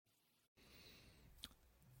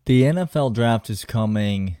The NFL draft is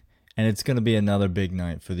coming, and it's going to be another big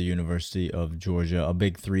night for the University of Georgia, a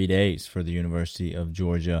big 3 days for the University of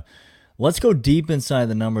Georgia. Let's go deep inside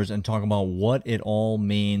the numbers and talk about what it all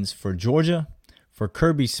means for Georgia, for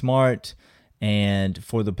Kirby Smart, and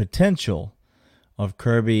for the potential of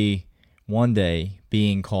Kirby one day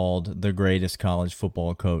being called the greatest college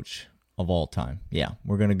football coach of all time. Yeah,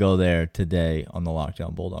 we're going to go there today on the Locked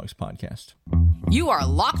On Bulldogs podcast. You are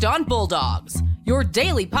Locked On Bulldogs, your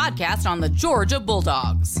daily podcast on the Georgia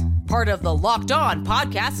Bulldogs. Part of the Locked On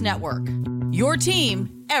Podcast Network, your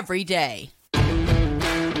team every day.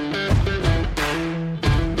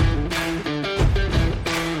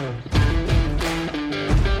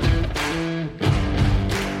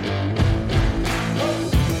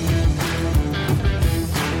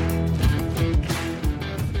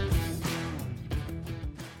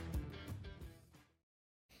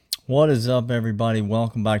 What is up, everybody?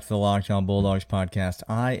 Welcome back to the Locked On Bulldogs podcast.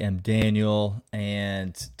 I am Daniel,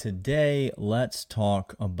 and today let's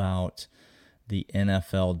talk about the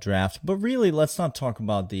NFL draft. But really, let's not talk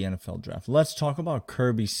about the NFL draft. Let's talk about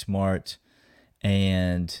Kirby Smart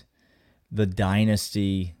and the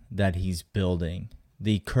dynasty that he's building.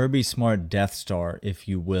 The Kirby Smart Death Star, if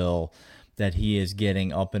you will, that he is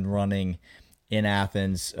getting up and running in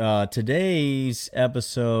Athens. Today's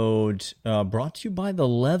episode brought to you by the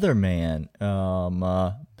Leatherman.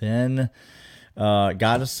 Ben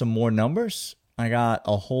got us some more numbers. I got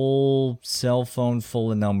a whole cell phone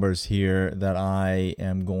full of numbers here that I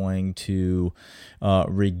am going to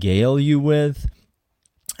regale you with.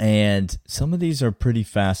 And some of these are pretty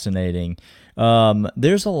fascinating.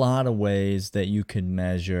 There's a lot of ways that you can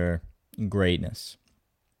measure greatness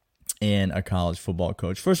in a college football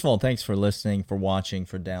coach. First of all, thanks for listening, for watching,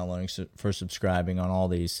 for downloading, for subscribing on all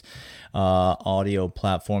these audio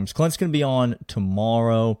platforms. Clint's going to be on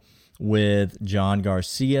tomorrow with John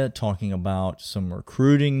Garcia talking about some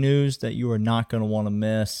recruiting news that you are not going to want to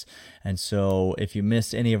miss. And so if you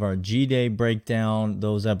missed any of our G-Day breakdown,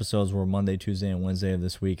 those episodes were Monday, Tuesday, and Wednesday of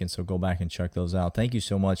this week. And so go back and check those out. Thank you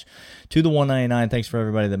so much to the 199. Thanks for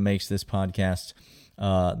everybody that makes this podcast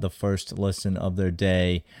the first listen of their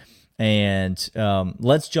day. And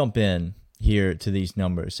let's jump in here to these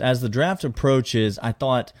numbers. As the draft approaches, I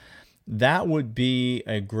thought that would be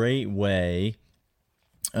a great way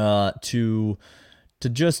to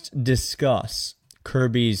just discuss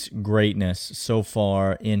Kirby's greatness so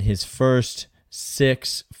far in his first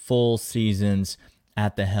 6 full seasons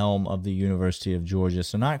at the helm of the University of Georgia.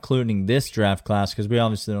 So not including this draft class, because we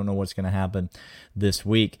obviously don't know what's going to happen this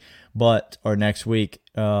week, or next week.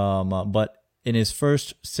 But in his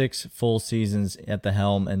first 6 full seasons at the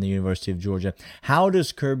helm in the University of Georgia, how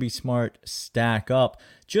does Kirby Smart stack up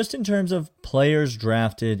just in terms of players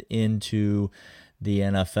drafted into the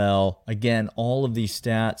NFL? Again, all of these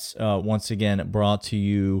stats, once again, brought to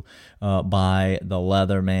you by the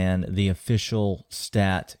Leatherman, the official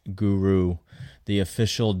stat guru, the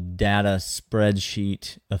official data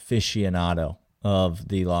spreadsheet aficionado of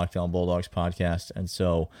the Locked On Bulldogs podcast. And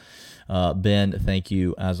so, Ben, thank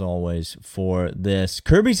you as always for this.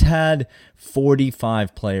 Kirby's had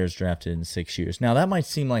 45 players drafted in 6 years. Now, that might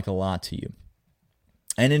seem like a lot to you.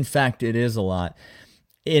 And in fact, it is a lot.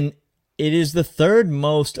 It is the third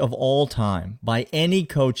most of all time by any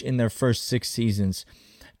coach in their first 6 seasons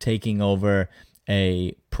taking over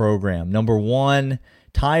a program.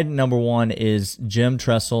 Tied number one is Jim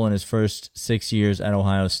Tressel in his first 6 years at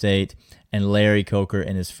Ohio State and Larry Coker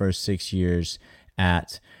in his first 6 years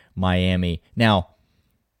at Miami. Now,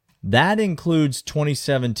 that includes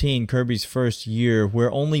 2017, Kirby's first year,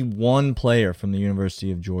 where only one player from the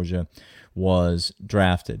University of Georgia was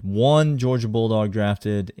drafted. One Georgia Bulldog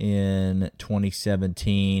drafted in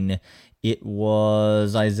 2017. It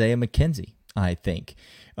was Isaiah McKenzie, I think.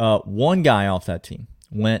 One guy off that team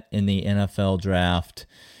went in the NFL draft,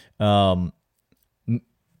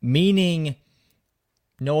 meaning,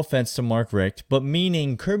 no offense to Mark Richt, but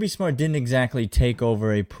meaning Kirby Smart didn't exactly take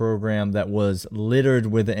over a program that was littered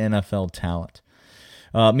with NFL talent.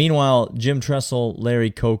 Meanwhile, Jim Tressel,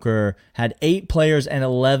 Larry Coker had 8 players and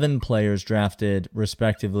 11 players drafted,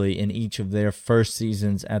 respectively, in each of their first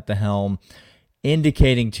seasons at the helm,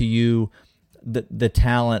 indicating to you that the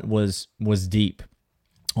talent was deep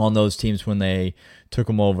on those teams when they took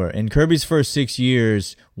them over. In Kirby's first 6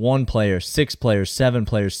 years, 1 player, 6 players, 7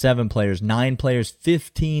 players, 7 players, 9 players,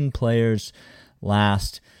 15 players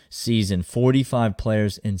last season, 45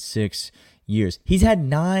 players in 6 years. He's had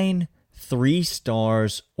 9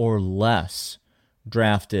 3-stars or less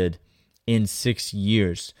drafted in 6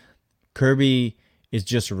 years. Kirby is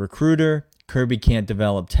just a recruiter. Kirby can't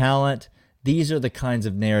develop talent. These are the kinds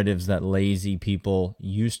of narratives that lazy people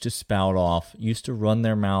used to spout off, used to run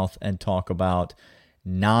their mouth and talk about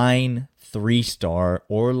 9 3-star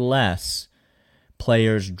or less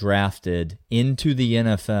players drafted into the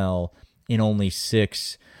NFL in only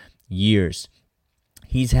 6 years.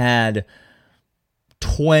 He's had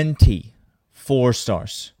 20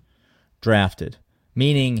 4-stars drafted,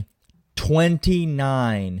 meaning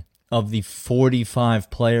 29 of the 45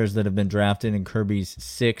 players that have been drafted in Kirby's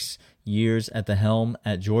 6 years at the helm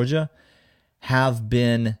at Georgia have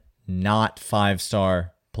been not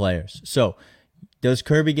 5-star players. So, does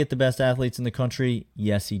Kirby get the best athletes in the country?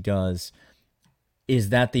 Yes, he does. Is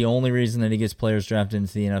that the only reason that he gets players drafted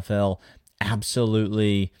into the NFL?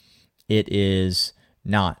 Absolutely, it is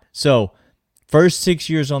not. So, first 6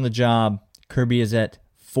 years on the job, Kirby is at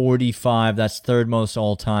 45. That's third most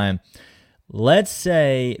all time. Let's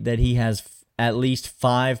say that he has at least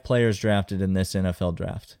 5 players drafted in this NFL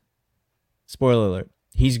draft. Spoiler alert.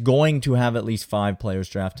 He's going to have at least 5 players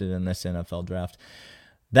drafted in this NFL draft.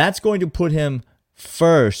 That's going to put him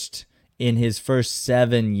first in his first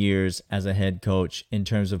 7 years as a head coach in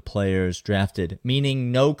terms of players drafted,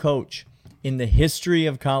 meaning no coach in the history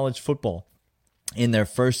of college football in their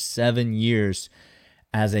first 7 years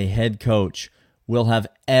as a head coach will have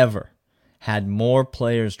ever had more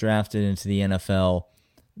players drafted into the NFL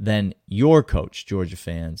than your coach, Georgia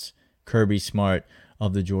fans, Kirby Smart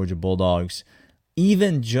of the Georgia Bulldogs.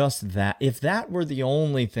 Even just that, if that were the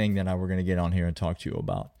only thing that I were going to get on here and talk to you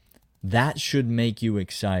about, that should make you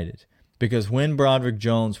excited. Because when Broderick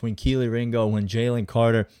Jones, when Keely Ringo, when Jalen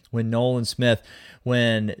Carter, when Nolan Smith,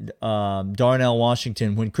 when Darnell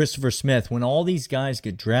Washington, when Christopher Smith, when all these guys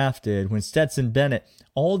get drafted, when Stetson Bennett,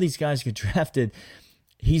 all these guys get drafted,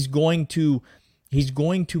 he's going to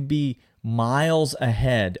be miles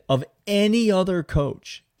ahead of any other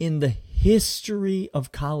coach in the history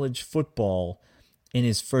of college football in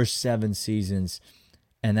his first 7 seasons.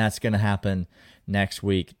 And that's going to happen next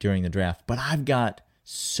week during the draft. But I've got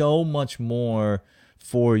so much more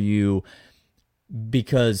for you,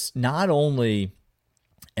 because not only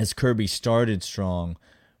has Kirby started strong,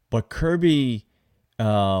 but Kirby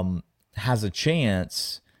has a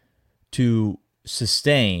chance to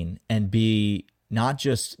sustain and be not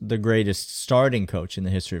just the greatest starting coach in the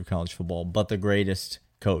history of college football, but the greatest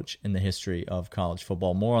coach in the history of college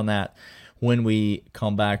football. More on that when we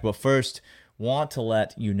come back. But first, want to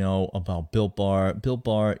let you know about Built Bar. Built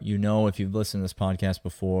Bar, you know, if you've listened to this podcast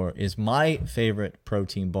before, is my favorite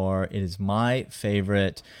protein bar. It is my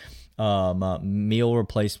favorite meal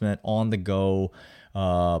replacement on the go,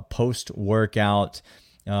 post-workout.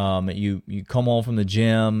 You come home from the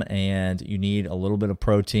gym and you need a little bit of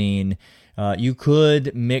protein. You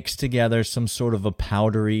could mix together some sort of a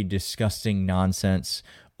powdery, disgusting nonsense,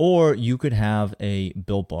 or you could have a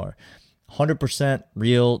Built Bar. 100%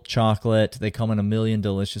 real chocolate. They come in a million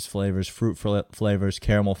delicious flavors, fruit flavors,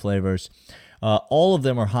 caramel flavors. All of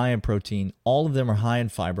them are high in protein. All of them are high in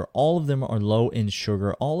fiber. All of them are low in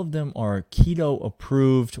sugar. All of them are keto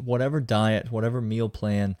approved. Whatever diet, whatever meal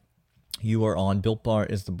plan you are on, Built Bar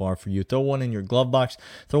is the bar for you. Throw one in your glove box.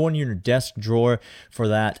 Throw one in your desk drawer for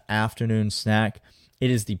that afternoon snack.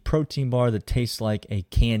 It is the protein bar that tastes like a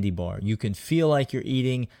candy bar. You can feel like you're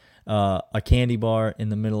eating a candy bar in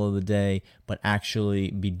the middle of the day, but actually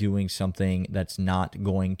be doing something that's not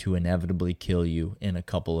going to inevitably kill you in a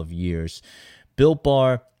couple of years. Built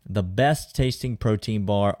Bar, the best tasting protein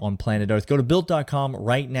bar on planet Earth. Go to Built.com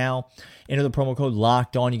right now. Enter the promo code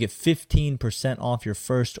LOCKEDON. You get 15% off your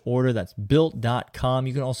first order. That's Built.com.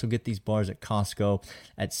 You can also get these bars at Costco,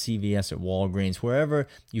 at CVS, at Walgreens. Wherever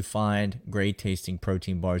you find great tasting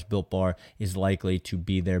protein bars, Built Bar is likely to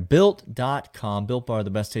be there. Built.com. Built Bar, the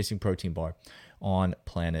best tasting protein bar on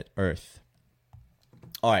planet Earth.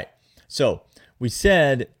 All right. So we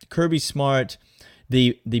said Kirby Smart,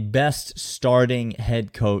 the best starting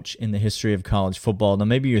head coach in the history of college football. Now,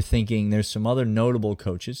 maybe you're thinking there's some other notable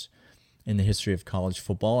coaches in the history of college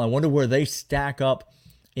football. I wonder where they stack up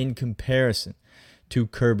in comparison to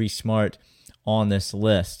Kirby Smart on this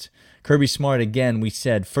list. Kirby Smart, again, we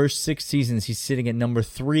said, first 6 seasons, he's sitting at number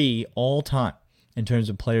 3 all time in terms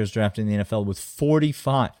of players drafted in the NFL with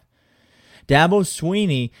 45. Dabo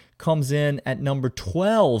Swinney comes in at number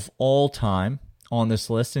 12 all time on this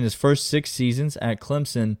list in his first 6 seasons at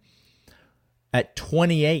Clemson, at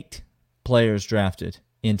 28 players drafted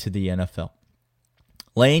into the NFL.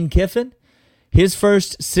 Lane Kiffin, his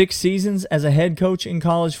first 6 seasons as a head coach in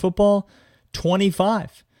college football,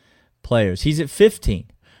 25 players. He's at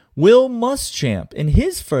 15. Will Muschamp, in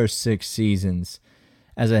his first 6 seasons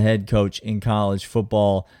as a head coach in college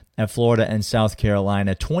football, at Florida and South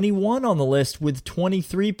Carolina. 21 on the list with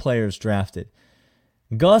 23 players drafted.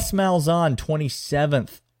 Gus Malzahn,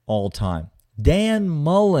 27th all-time. Dan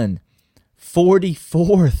Mullen,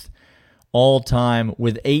 44th all-time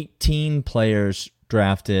with 18 players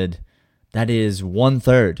drafted. That is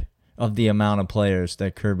 1/3 of the amount of players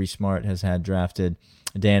that Kirby Smart has had drafted.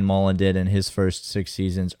 Dan Mullen did in his first 6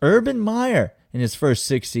 seasons. Urban Meyer in his first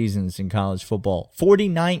 6 seasons in college football.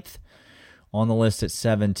 49th on the list at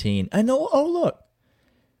 17. And look,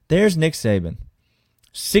 there's Nick Saban.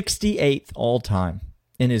 68th all-time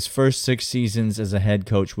in his first 6 seasons as a head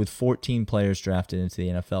coach with 14 players drafted into the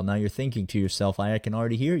NFL. Now you're thinking to yourself, I can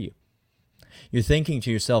already hear you. You're thinking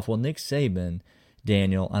to yourself, well, Nick Saban,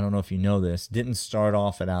 Daniel, I don't know if you know this, didn't start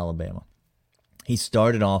off at Alabama. He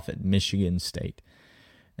started off at Michigan State.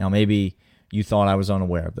 Now, maybe you thought I was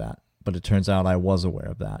unaware of that, but it turns out I was aware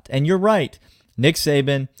of that. And you're right. Nick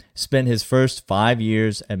Saban spent his first 5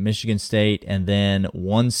 years at Michigan State and then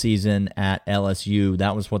 1 season at LSU.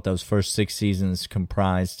 That was what those first 6 seasons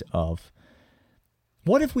comprised of.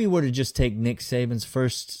 What if we were to just take Nick Saban's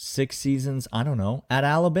first 6 seasons, I don't know, at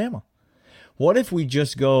Alabama? What if we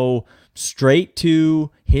just go straight to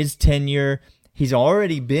his tenure? He's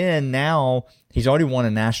already won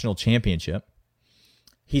a national championship.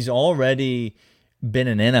 He's already been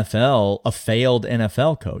a failed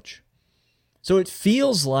NFL coach. So it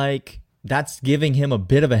feels like that's giving him a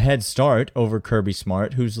bit of a head start over Kirby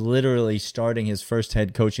Smart, who's literally starting his first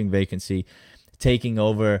head coaching vacancy, taking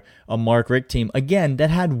over a Mark Richt team, again,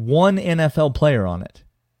 that had 1 NFL player on it.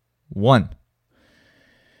 1.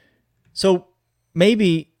 So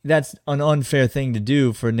maybe that's an unfair thing to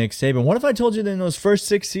do for Nick Saban. What if I told you that in those first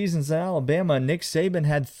 6 seasons at Alabama, Nick Saban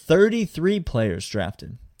had 33 players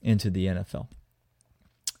drafted into the NFL?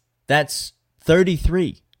 That's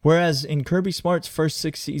 33. Whereas in Kirby Smart's first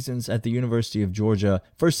 6 seasons at the University of Georgia,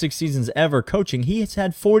 first 6 seasons ever coaching, he has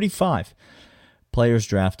had 45 players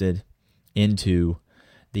drafted into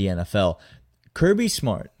the NFL. Kirby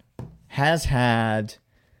Smart has had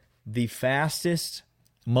the fastest,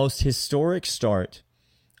 most historic start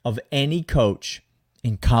of any coach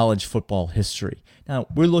in college football history. Now,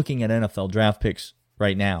 we're looking at NFL draft picks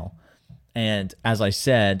right now. And as I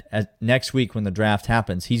said, next week when the draft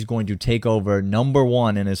happens, he's going to take over number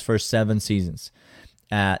 1 in his first 7 seasons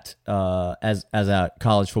as a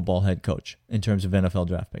college football head coach in terms of NFL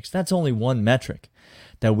draft picks. That's only one metric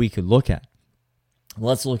that we could look at.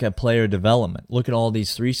 Let's look at player development. Look at all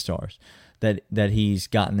these 3 stars that he's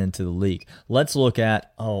gotten into the league. Let's look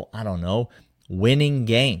at, winning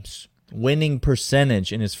games, winning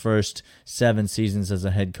percentage in his first 7 seasons as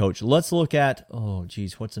a head coach. Let's look at,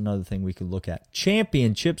 what's another thing we could look at?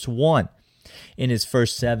 Championships won in his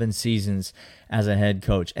first 7 seasons as a head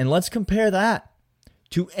coach. And let's compare that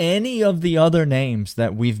to any of the other names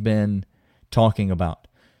that we've been talking about.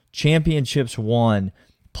 Championships won,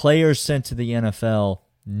 players sent to the NFL.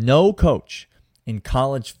 No coach in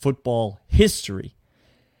college football history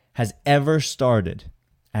has ever started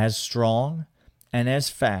as strong and as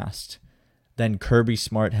fast than Kirby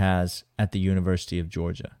Smart has at the University of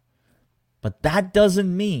Georgia. But that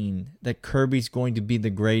doesn't mean that Kirby's going to be the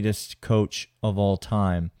greatest coach of all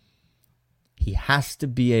time. He has to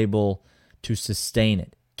be able to sustain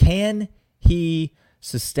it. Can he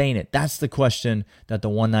sustain it? That's the question that the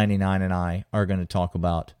 199 and I are going to talk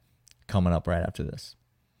about coming up right after this.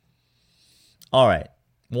 All right,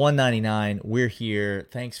 199, we're here.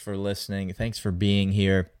 Thanks for listening. Thanks for being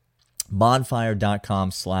here.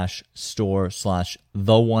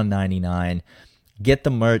 Bonfire.com/store/the199. Get the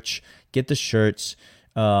merch, get the shirts.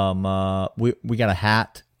 We got a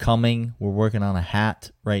hat coming. We're working on a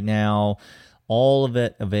hat right now. All of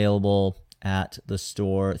it available at the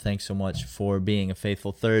store. Thanks so much for being a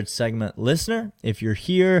faithful third segment listener. If you're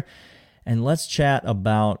here, and let's chat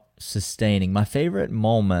about sustaining. My favorite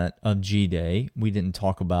moment of G-Day, we didn't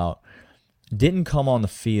talk about, didn't come on the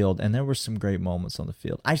field, and there were some great moments on the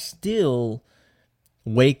field. I still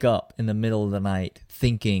wake up in the middle of the night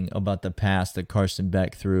thinking about the pass that Carson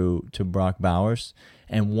Beck threw to Brock Bowers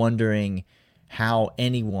and wondering how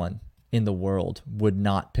anyone in the world would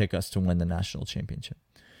not pick us to win the national championship.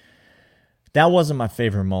 That wasn't my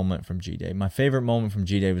favorite moment from G-Day. My favorite moment from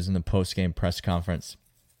G-Day was in the post-game press conference.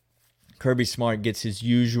 Kirby Smart gets his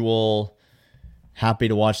usual happy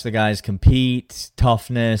to watch the guys compete,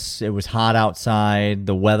 toughness, it was hot outside,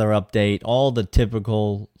 the weather update, all the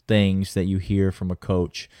typical things that you hear from a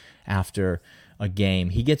coach after a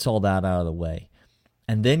game. He gets all that out of the way.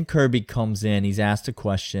 And then Kirby comes in, he's asked a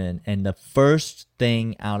question, and the first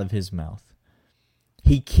thing out of his mouth,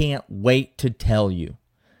 he can't wait to tell you,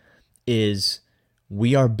 is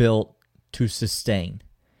we are built to sustain.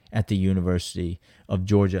 at the University of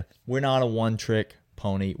Georgia. We're not a one-trick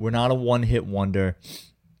pony. We're not a one-hit wonder.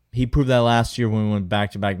 He proved that last year when we went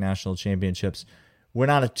back-to-back national championships. We're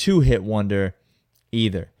not a two-hit wonder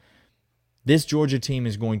either. This Georgia team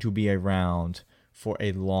is going to be around for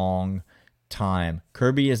a long time.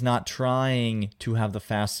 Kirby is not trying to have the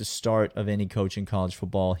fastest start of any coach in college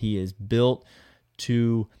football. He is built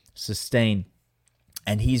to sustain.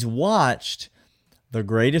 And he's watched the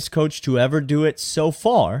greatest coach to ever do it so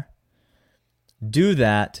far do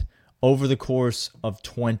that over the course of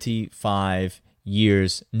 25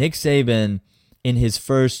 years. Nick Saban, in his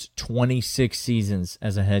first 26 seasons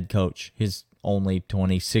as a head coach, his only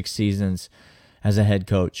 26 seasons as a head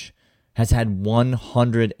coach, has had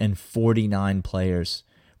 149 players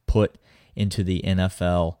put into the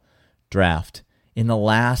NFL draft. In the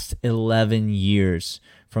last 11 years,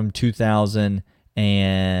 from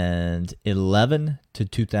 2011 to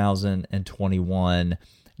 2021,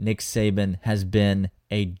 Nick Saban has been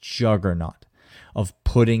a juggernaut of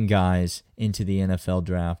putting guys into the NFL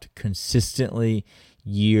draft consistently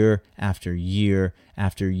year after year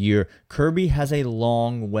after year. Kirby has a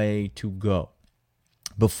long way to go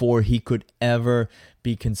before he could ever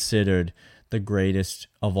be considered the greatest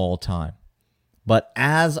of all time. But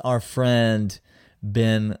as our friend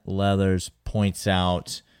Ben Leathers points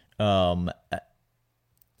out,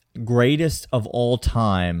 greatest of all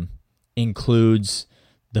time includes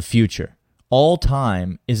the future. All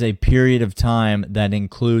time is a period of time that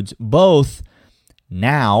includes both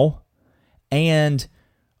now and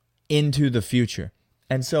into the future.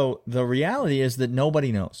 And so the reality is that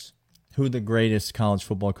nobody knows who the greatest college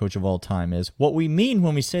football coach of all time is. What we mean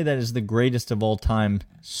when we say that is the greatest of all time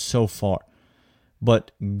so far.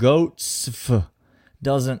 But GOATS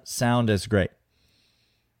doesn't sound as great.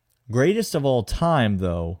 Greatest of all time,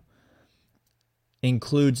 though,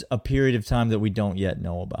 includes a period of time that we don't yet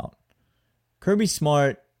know about. Kirby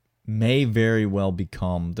Smart may very well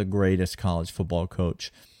become the greatest college football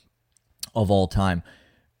coach of all time.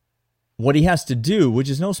 What he has to do, which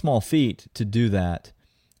is no small feat to do that,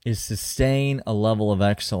 is sustain a level of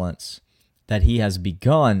excellence that he has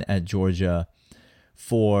begun at Georgia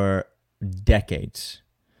for decades.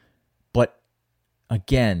 But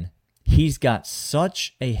again, he's got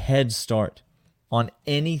such a head start on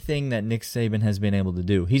anything that Nick Saban has been able to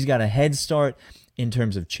do. He's got a head start in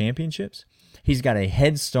terms of championships. He's got a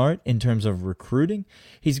head start in terms of recruiting.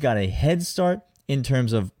 He's got a head start in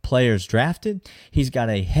terms of players drafted. He's got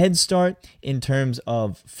a head start in terms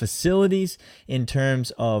of facilities, in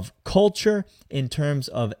terms of culture, in terms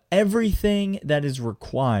of everything that is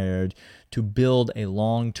required to build a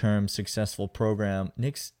long-term successful program.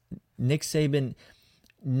 Nick Saban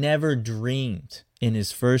never dreamed in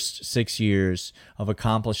his first 6 years of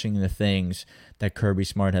accomplishing the things that Kirby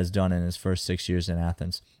Smart has done in his first 6 years in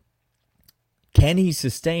Athens. Can he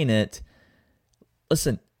sustain it?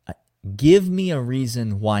 Listen, give me a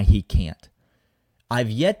reason why he can't. I've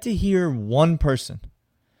yet to hear one person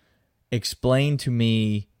explain to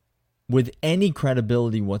me with any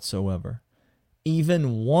credibility whatsoever,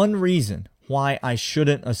 even one reason why I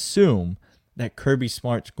shouldn't assume that Kirby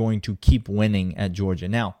Smart's going to keep winning at Georgia.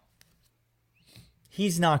 Now,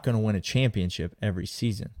 he's not going to win a championship every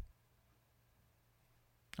season.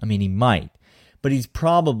 I mean, he might, but he's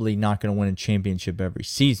probably not going to win a championship every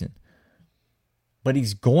season. But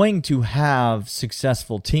he's going to have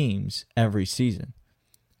successful teams every season.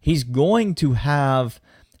 He's going to have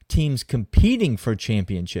teams competing for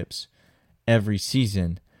championships every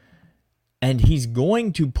season. And he's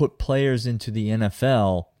going to put players into the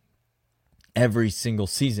NFL every single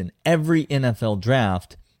season. Every NFL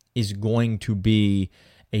draft is going to be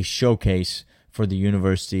a showcase for the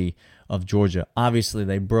University of Georgia. Obviously,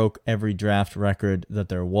 they broke every draft record that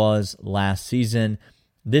there was last season.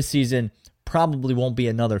 This season probably won't be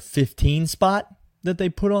another 15 spot that they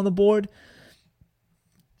put on the board.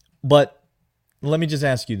 But let me just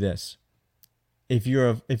ask you this. If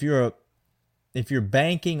you're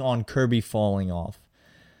banking on Kirby falling off,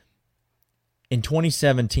 in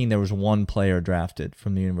 2017, there was one player drafted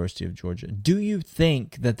from the University of Georgia. Do you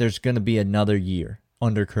think that there's going to be another year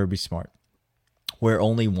under Kirby Smart where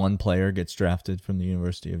only one player gets drafted from the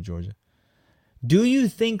University of Georgia? Do you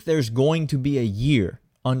think there's going to be a year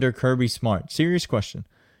under Kirby Smart, serious question,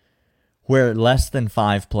 where less than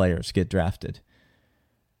 5 players get drafted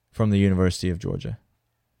from the University of Georgia?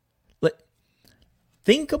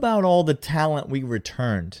 Think about all the talent we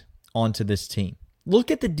returned onto this team. Look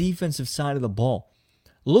at the defensive side of the ball.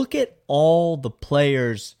 Look at all the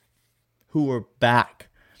players who were back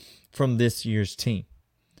from this year's team.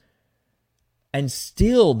 And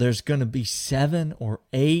still, there's going to be 7 or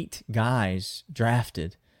 8 guys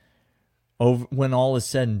drafted over when all is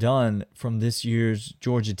said and done from this year's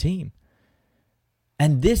Georgia team.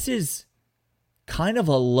 And this is kind of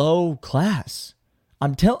a low class.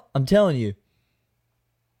 I'm telling you,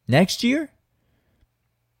 next year,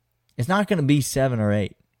 it's not going to be 7 or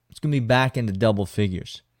 8. It's going to be back into double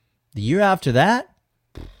figures. The year after that,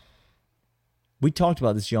 we talked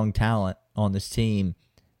about this young talent on this team.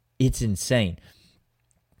 It's insane.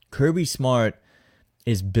 Kirby Smart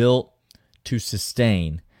is built to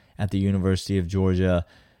sustain at the University of Georgia.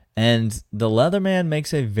 And the Leatherman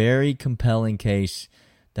makes a very compelling case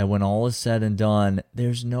that when all is said and done,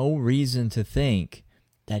 there's no reason to think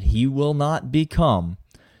that he will not become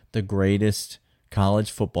the greatest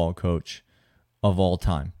college football coach of all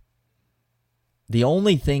time. The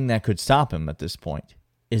only thing that could stop him at this point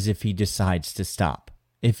is if he decides to stop,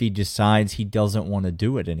 if he decides he doesn't want to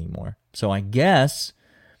do it anymore. So I guess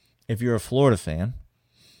if you're a Florida fan,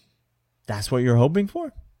 that's what you're hoping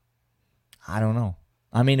for? I don't know.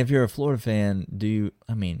 I mean, if you're a Florida fan,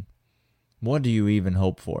 what do you even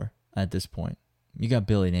hope for at this point? You got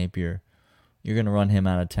Billy Napier. You're going to run him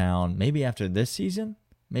out of town. Maybe after this season?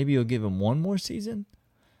 Maybe you'll give him one more season?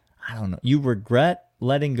 I don't know. You regret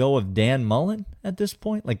letting go of Dan Mullen at this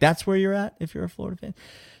point? Like, that's where you're at if you're a Florida fan?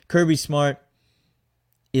 Kirby Smart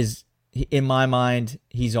is, in my mind,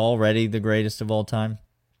 he's already the greatest of all time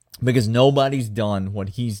because nobody's done what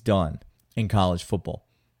he's done in college football.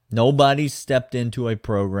 Nobody's stepped into a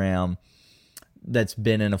program that's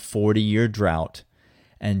been in a 40-year drought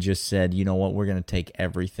and just said, you know what, we're going to take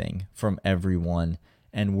everything from everyone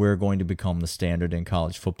and we're going to become the standard in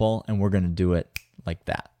college football and we're going to do it like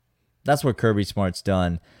that. That's what Kirby Smart's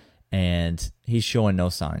done, and he's showing no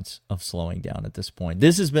signs of slowing down at this point.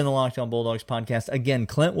 This has been the Locked On Bulldogs podcast. Again,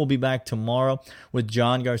 Clint will be back tomorrow with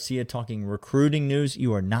John Garcia talking recruiting news.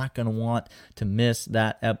 You are not going to want to miss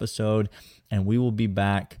that episode, and we will be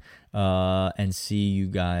back and see you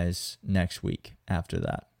guys next week after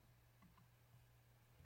that.